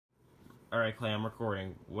Alright, Clay, I'm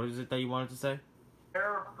recording. What is it that you wanted to say?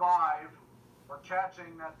 Air 5, we're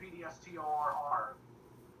catching that PDS TORR.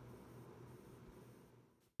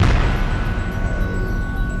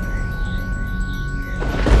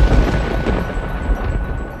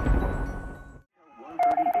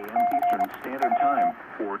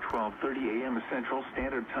 Or 12:30 a.m. Central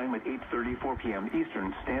Standard Time at 8:34 p.m.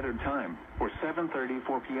 Eastern Standard Time, or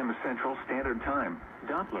 7:34 p.m. Central Standard Time.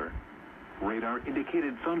 Doppler. Radar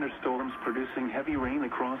indicated thunderstorms producing heavy rain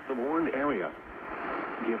across the warned area.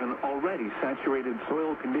 Given already saturated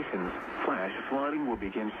soil conditions, flash flooding will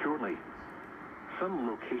begin shortly. Some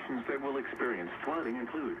locations that will experience flooding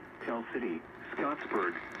include Tell City,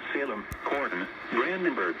 Scottsburg, Salem, Corydon,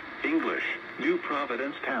 Brandenburg, English, New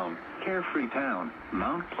Providence Town, Carefree Town,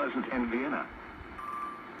 Mount Pleasant, and Vienna.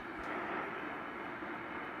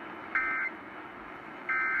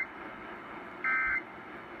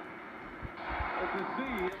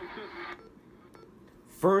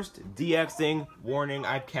 First DXing warning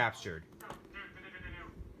I've captured.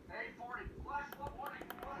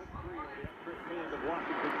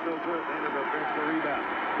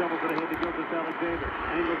 Doubles it ahead to Gildas Alexander.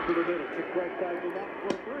 Angles to the middle. Kicks right side of the net for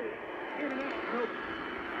three. In and out. Nope.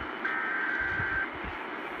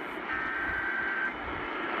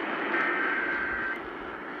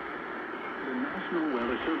 The National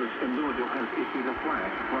Weather Service in Louisville has issued a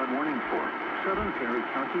flash flood warning for Southern Perry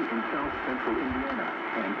County in south central Indiana,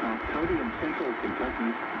 Hancock County in central Kentucky,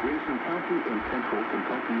 Grayson County in central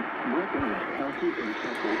Kentucky, Breckinridge County in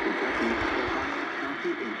central Kentucky, Ohio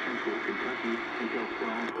County in central Kentucky until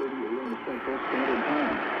 12:30 a.m. Central Standard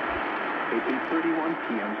Time. At 8:31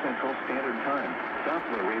 p.m. Central Standard Time,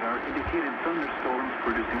 Doppler radar indicated thunderstorms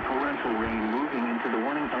producing torrential rain moving into the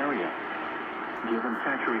warning area. Given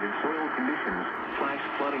saturated soil conditions, flash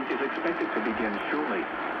flooding is expected to begin shortly.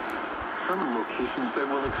 Some locations that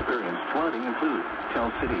will experience flooding include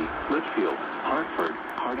Tell City, Litchfield, Hartford,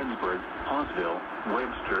 Hardinsburg, Hawesville,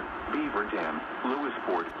 Webster, Beaver Dam,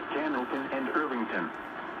 Lewisport, Candleton, and Irvington.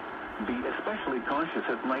 Be especially cautious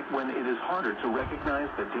at night when it is harder to recognize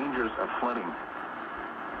the dangers of flooding.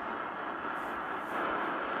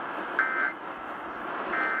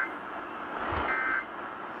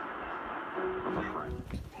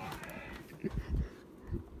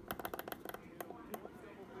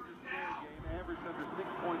 Averaged under 6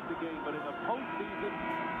 points a game, but in the postseason,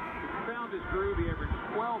 he found his groove. He averaged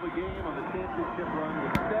 12 a game on the championship run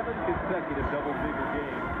with 7 consecutive double-figure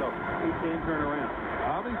games. So he can turn around.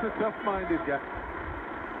 He's a tough-minded guy.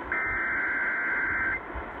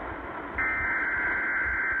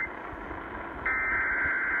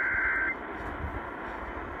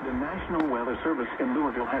 The National Weather Service in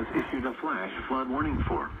Louisville has issued a flash flood warning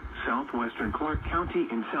for southwestern Clark County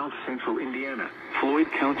in south central Indiana, Floyd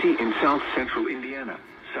County in south central Indiana,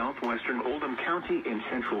 southwestern Oldham County in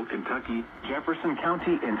central Kentucky, Jefferson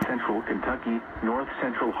County in central Kentucky, north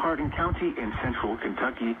central Hardin County in central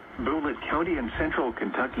Kentucky, Bullitt County in central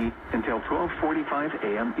Kentucky until 12:45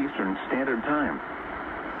 a.m. Eastern Standard Time.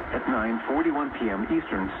 At 9:41 p.m.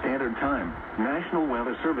 Eastern Standard Time, National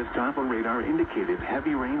Weather Service Doppler radar indicated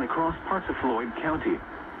heavy rain across parts of Floyd County.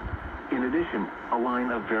 In addition, a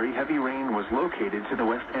line of very heavy rain was located to the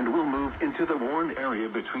west and will move into the warned area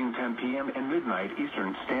between 10 p.m. and midnight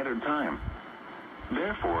Eastern Standard Time.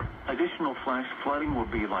 Therefore, additional flash flooding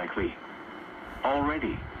will be likely.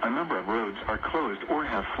 Already, a number of roads are closed or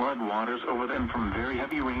have flood waters over them from very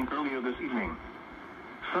heavy rain earlier this evening.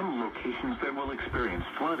 Some locations that will experience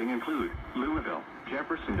flooding include Louisville,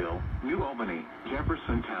 Jeffersonville, New Albany,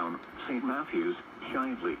 Jeffersontown, St. Matthews,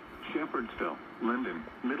 Shively, Shepherdsville, Linden,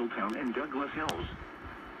 Middletown, and Douglas Hills.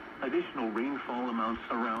 Additional rainfall amounts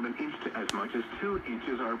around an inch to as much as 2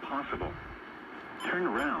 inches are possible. Turn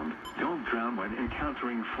around, don't drown when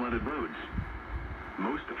encountering flooded roads.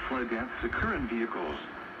 Most flood deaths occur in vehicles.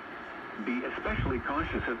 Be especially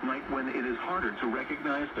cautious at night when it is harder to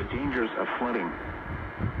recognize the dangers of flooding.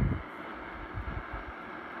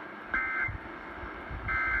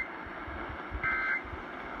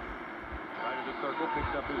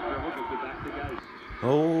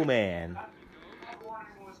 Oh man. That warning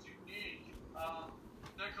was unique.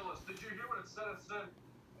 Nicholas, did you hear what it said? It said,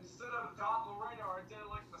 instead of Doppler radar, it did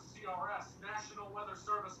like the CRS, National Weather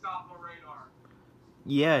Service Doppler radar.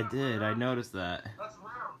 Yeah, it did. I noticed that. That's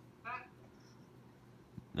rare.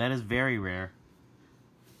 That is very rare.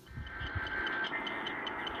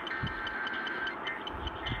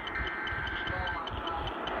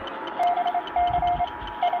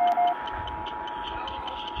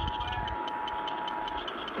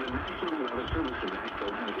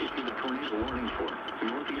 Warning for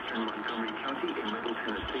northeastern Montgomery County in Middle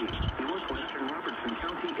Tennessee, northwestern Robertson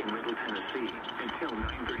County in Middle Tennessee until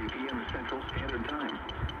 9:30 p.m. Central Standard Time.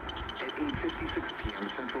 At 8:56 p.m.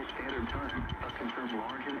 Central Standard Time, a confirmed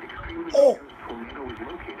large and extremely dangerous tornado is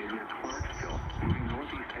located near Clarksville, moving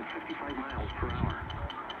northeast at 55 miles per hour.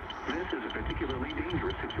 This is a particularly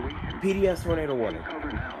dangerous situation. PDS tornado warning.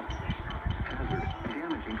 Cover now. Hazard,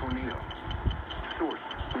 damaging tornado. Source,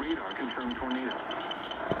 radar confirmed tornado.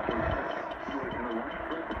 You are in a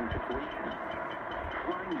life-threatening situation.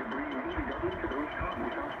 Flying debris may be dumped to those caught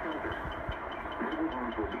without shelter. Mobile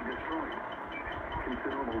homes will be destroyed.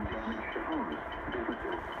 Considerable damage to homes,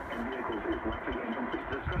 businesses, and vehicles is likely, and complete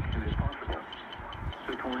destruction is possible.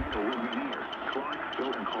 The tornado will be near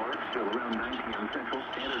Clarksville around 9 p.m. Central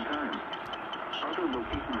Standard Time. Other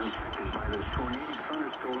locations affected by this tornadic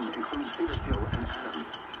thunderstorm include Cedar Hill and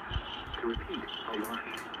Adams. To repeat, a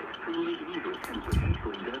large, extremely dangerous, and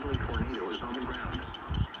potentially deadly tornado is on the ground.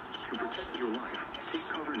 To protect your life, take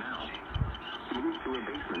cover now. Move to a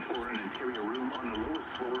basement or an interior room on the lowest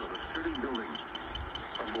floor of a sturdy building.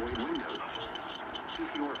 Avoid windows.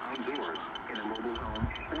 If you are outdoors, in a mobile home,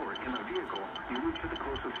 or in a vehicle, move to the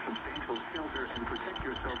closest substantial shelter and protect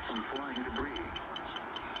yourself from flying debris.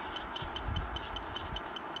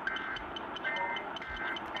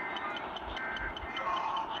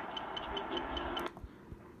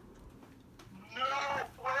 No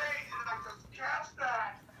way did I just catch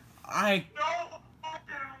that! I No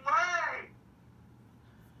fucking way!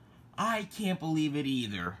 I can't believe it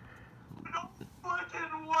either. No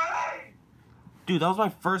fucking way! Dude, that was my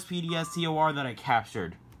first PDS TOR that I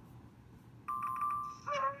captured.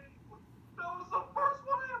 That was the first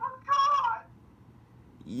one I ever got!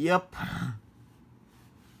 Yep. I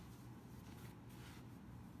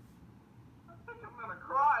think I'm gonna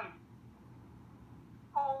cry.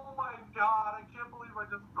 Oh my god, I can't believe I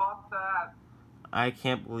just got that. I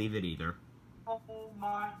can't believe it either. Oh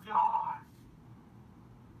my god.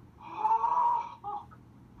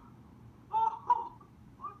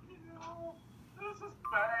 Fucking hell. This is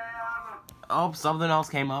bad. Oh, something else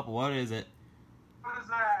came up. What is it? What is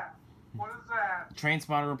that? What is that? Train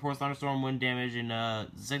spotter reports thunderstorm wind damage in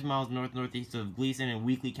 6 miles northeast of Gleason in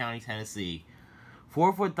Weakley County, Tennessee.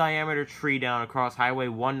 4-foot diameter tree down across Highway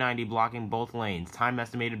 190 blocking both lanes. Time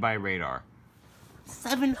estimated by radar.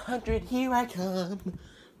 700, here I come.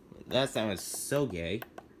 That sounded so gay.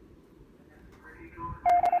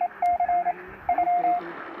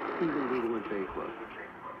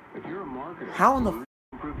 If you're a marketer, How in the f***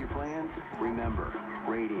 improve your plans, remember,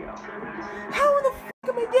 radio. How in the f***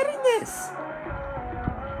 am I getting this?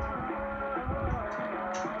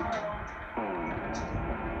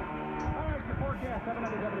 Forecast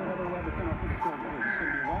 700 WWF Center for the storm. It's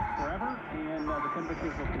going to be wet forever, and the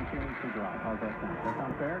temperatures will continue to drop. How's that sound? That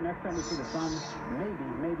sound fair? Next time we see the sun,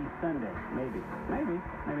 maybe Sunday. Maybe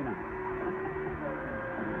not.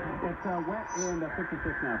 It's wet and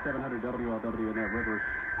 56 now. 700 WLW, and that river's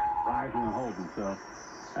rising and holding. So,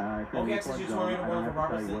 if you're in the flood zone, I don't have to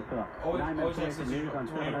tell you what's up. 9 minutes away from news on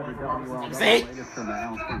 700 WLW. See? Latest from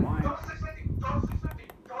Alan Wine. Go 650! Go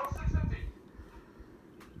 650! Go 650!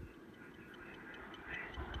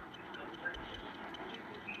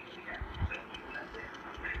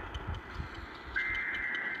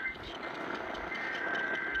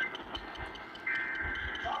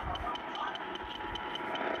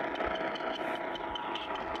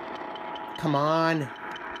 Come on.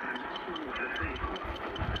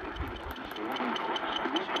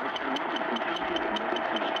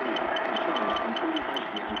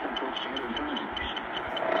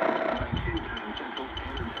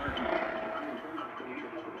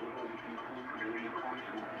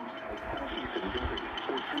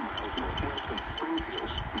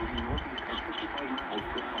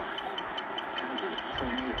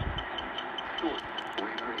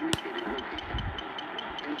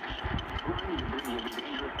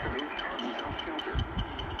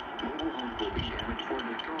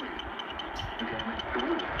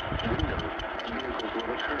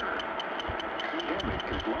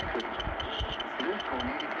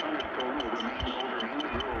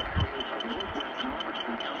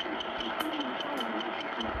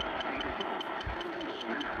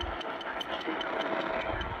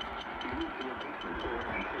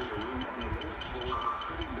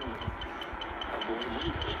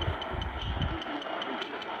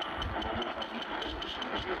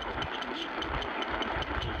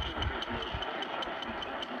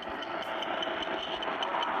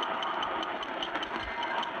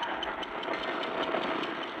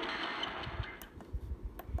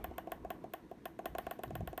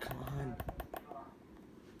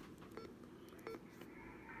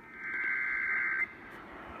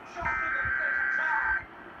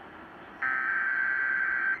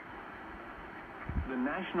 The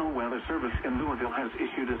National Weather Service in Louisville has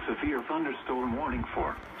issued a severe thunderstorm warning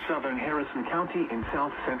for southern Harrison County in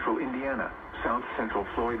south central Indiana, south central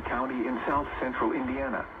Floyd County in south central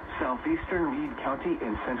Indiana, southeastern Meade County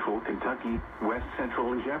in central Kentucky, west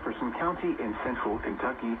central Jefferson County in central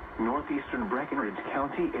Kentucky, northeastern Breckinridge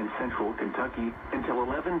County in central Kentucky until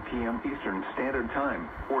 11 p.m. Eastern Standard Time,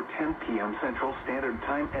 or 10 p.m. Central Standard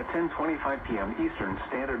Time at 10:25 p.m. Eastern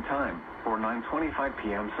Standard Time, or 9:25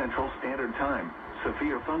 p.m. Central Standard Time.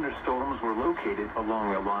 Severe thunderstorms were located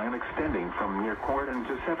along a line extending from near Cordon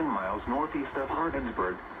to 7 miles northeast of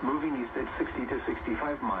Hardinsburg, moving east at 60 to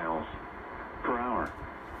 65 miles per hour.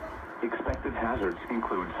 Expected hazards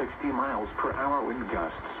include 60 miles per hour wind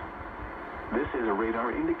gusts. This is a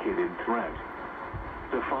radar-indicated threat.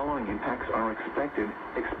 The following impacts are expected.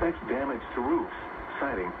 Expect damage to roofs,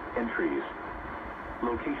 siding, and trees.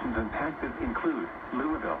 Locations impacted include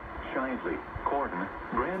Louisville, Shinesley, Cordon,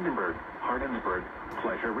 Brandenburg, Hardinsburg,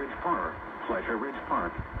 Pleasure Ridge Park,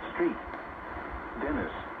 Street,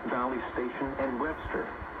 Dennis, Valley Station, and Webster.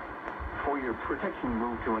 For your protection,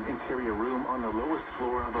 move to an interior room on the lowest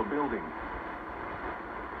floor of a building.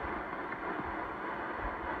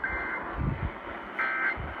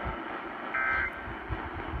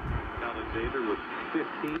 Alexander with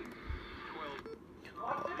 15. 12.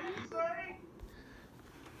 What did he say?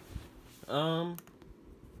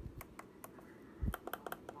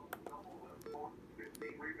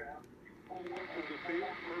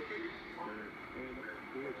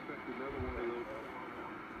 We expect another one of those.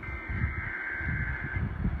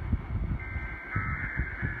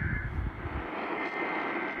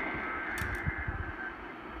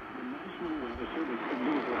 The National Weather Service in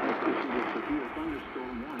Louisville has issued a severe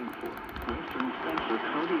thunderstorm warning for western Spencer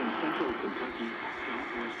County and central Kentucky,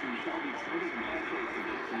 southwestern Shelby County and central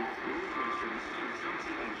Kentucky, northwestern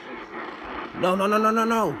Kentucky and central No.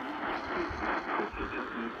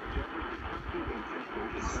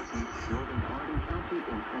 northern Hardin County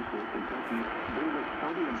and central Kentucky, Davis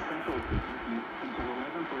County and central Kentucky until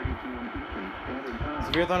 11:30 p.m. Eastern Standard Time.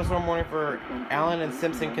 Severe thunderstorm warning for Allen and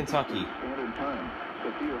Simpson, Kentucky. Standard Time.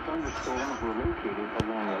 Severe thunderstorms were located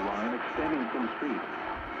along a line extending from Street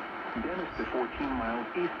Dennis to 14 miles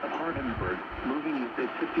east of Hardinsburg, moving east at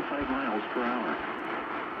 55 miles per hour.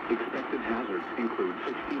 Expected hazards include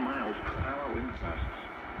 60 miles per hour wind gusts.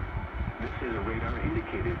 This is a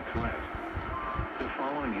radar-indicated threat. The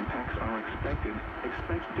following impacts are expected.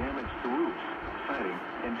 Expect damage to roofs, siding,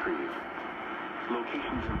 and trees.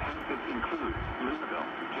 Locations impacted include Louisville,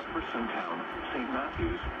 Jeffersontown, St.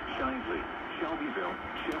 Matthews, Shinesley, Shelbyville,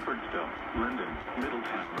 Shepherdsville, Linden,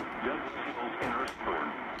 Middletown, Douglas Hills, and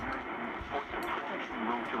Earthbourne. For your protection,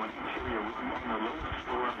 move to an interior room on the lowest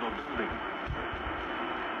floor of the building.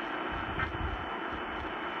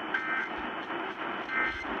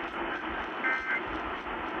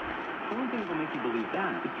 The only thing that will make you believe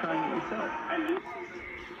that is trying it yourself.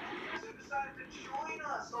 They decided to join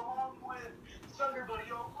us along with Thunder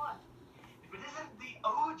Buddy 01. But isn't the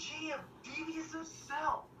OG of Devious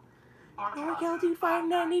himself? Oh, I'll do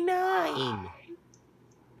 $5.99.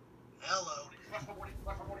 Hello.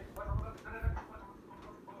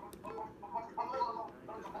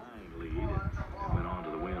 Lead and went on to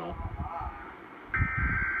the wheel.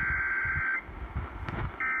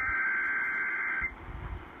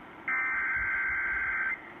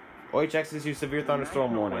 OHX issues severe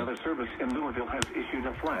thunderstorm National warning. Weather Service in Louisville has issued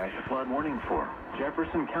a flash flood warning for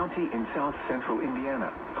Jefferson County in south central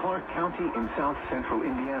Indiana, Clark County in south central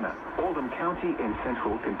Indiana, Oldham County in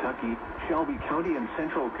central Kentucky, Shelby County in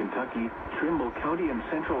central Kentucky, Trimble County in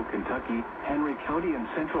central Kentucky, Henry County in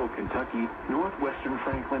central Kentucky, northwestern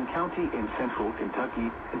Franklin County in central Kentucky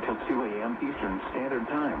until 2 a.m. Eastern Standard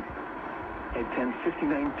Time. At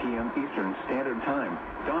 10:59 p.m. Eastern Standard Time,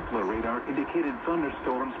 Doppler radar indicated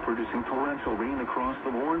thunderstorms producing torrential rain across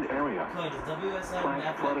the warned area.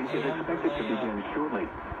 Flash flooding is expected to begin shortly.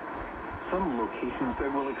 Some locations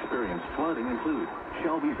that will experience flooding include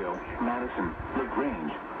Shelbyville, Madison,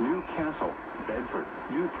 LaGrange, New Castle, Bedford,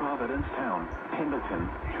 New Providence Town,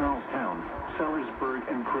 Pendleton, Charlestown, Sellersburg,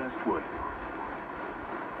 and Crestwood.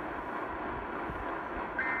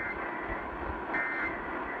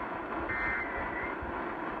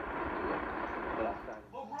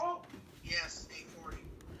 Yes, 840.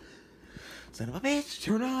 Son of a bitch,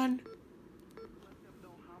 turn on. Let them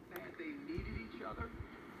know how bad they needed each other.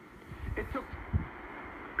 It took.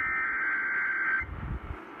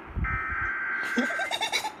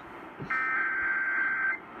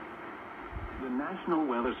 The National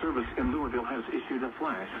Weather Service in Louisville has issued a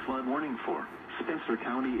flash flood warning for Spencer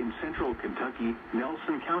County in central Kentucky,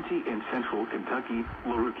 Nelson County in central Kentucky,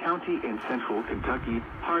 LaRue County in central Kentucky,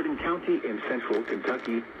 Hardin County in central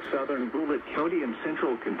Kentucky, southern Bullitt County in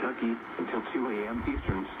central Kentucky until 2 a.m.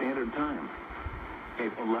 Eastern Standard Time.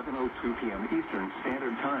 At 11:02 p.m. Eastern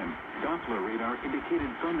Standard Time, Doppler radar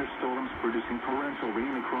indicated thunderstorms producing torrential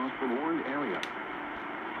rain across the warned area.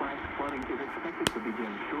 Flash flooding is expected to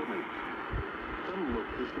begin shortly. Some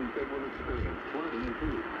locations that will experience flooding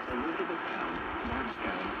include Elizabethtown,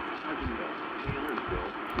 Bardstown, Pleasantville,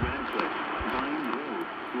 Taylorsville, Radcliffe, Vine Grove,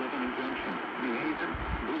 Lebanon Junction, New Haven,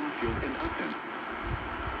 Bloomfield, and Upton.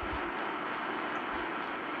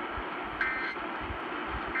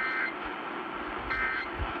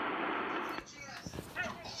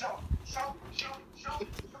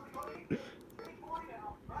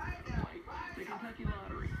 The Kentucky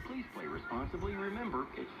Lottery. Please play responsibly. Remember,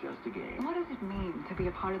 it's just a game. What does it mean to be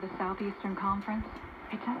a part of the Southeastern Conference?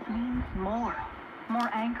 It just means more. More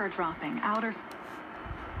anchor dropping, outer...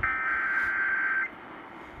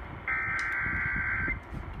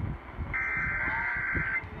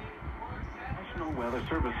 National Weather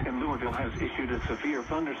Service in Louisville has issued a severe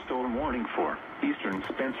thunderstorm warning for eastern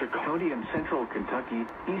Spencer County and central Kentucky,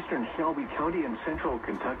 eastern Shelby County and central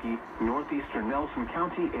Kentucky, northeastern Nelson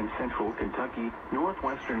County in central Kentucky,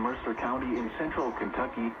 northwestern Mercer County in central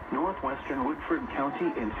Kentucky, northwestern Woodford County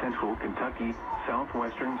in central Kentucky,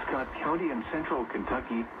 southwestern Scott County in central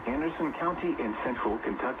Kentucky, Anderson County in central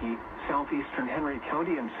Kentucky, southeastern Henry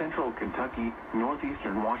County in central Kentucky,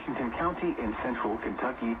 northeastern Washington County in central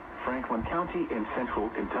Kentucky, Franklin County in central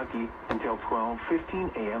Kentucky until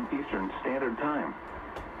 12:15 a.m. Eastern Standard Time.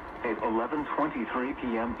 At 11:23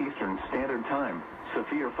 p.m. Eastern Standard Time,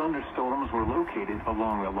 severe thunderstorms were located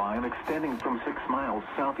along the line extending from 6 miles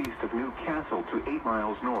southeast of New Castle to 8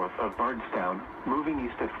 miles north of Bardstown, moving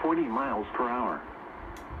east at 40 miles per hour.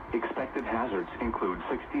 Expected hazards include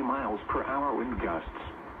 60 miles per hour wind gusts.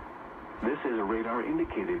 This is a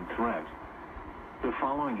radar-indicated threat. The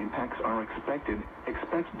following impacts are expected.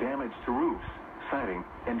 Expect damage to roofs, siding,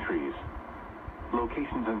 and trees.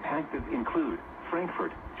 Locations impacted include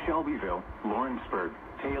Frankfort, Shelbyville, Lawrenceburg,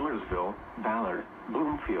 Taylorsville, Ballard,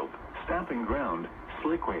 Bloomfield, Stamping Ground,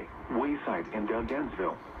 Slickway, Wayside, and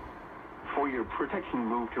Dugdensville. For your protection,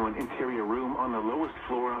 move to an interior room on the lowest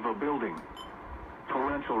floor of a building.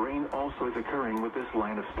 Torrential rain also is occurring with this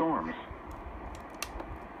line of storms.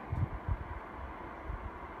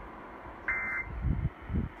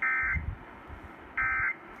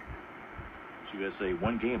 USA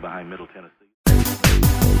 1 game behind Middle Tennessee.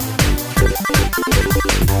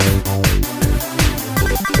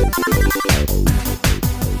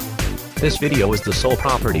 This video is the sole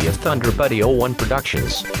property of Thunder Buddy 01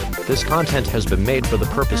 Productions. This content has been made for the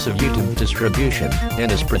purpose of YouTube distribution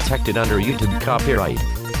and is protected under YouTube copyright.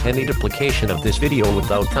 Any duplication of this video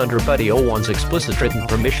without Thunder Buddy 01's explicit written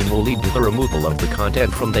permission will lead to the removal of the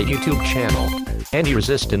content from the YouTube channel. Any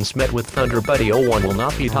resistance met with Thunder Buddy 01 will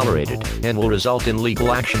not be tolerated, and will result in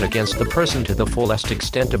legal action against the person to the fullest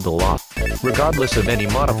extent of the law. Regardless of any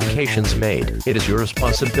modifications made, it is your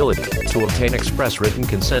responsibility to obtain express written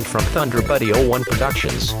consent from Thunder Buddy 01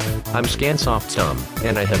 Productions. I'm Scansoft Tom,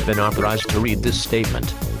 and I have been authorized to read this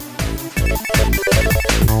statement.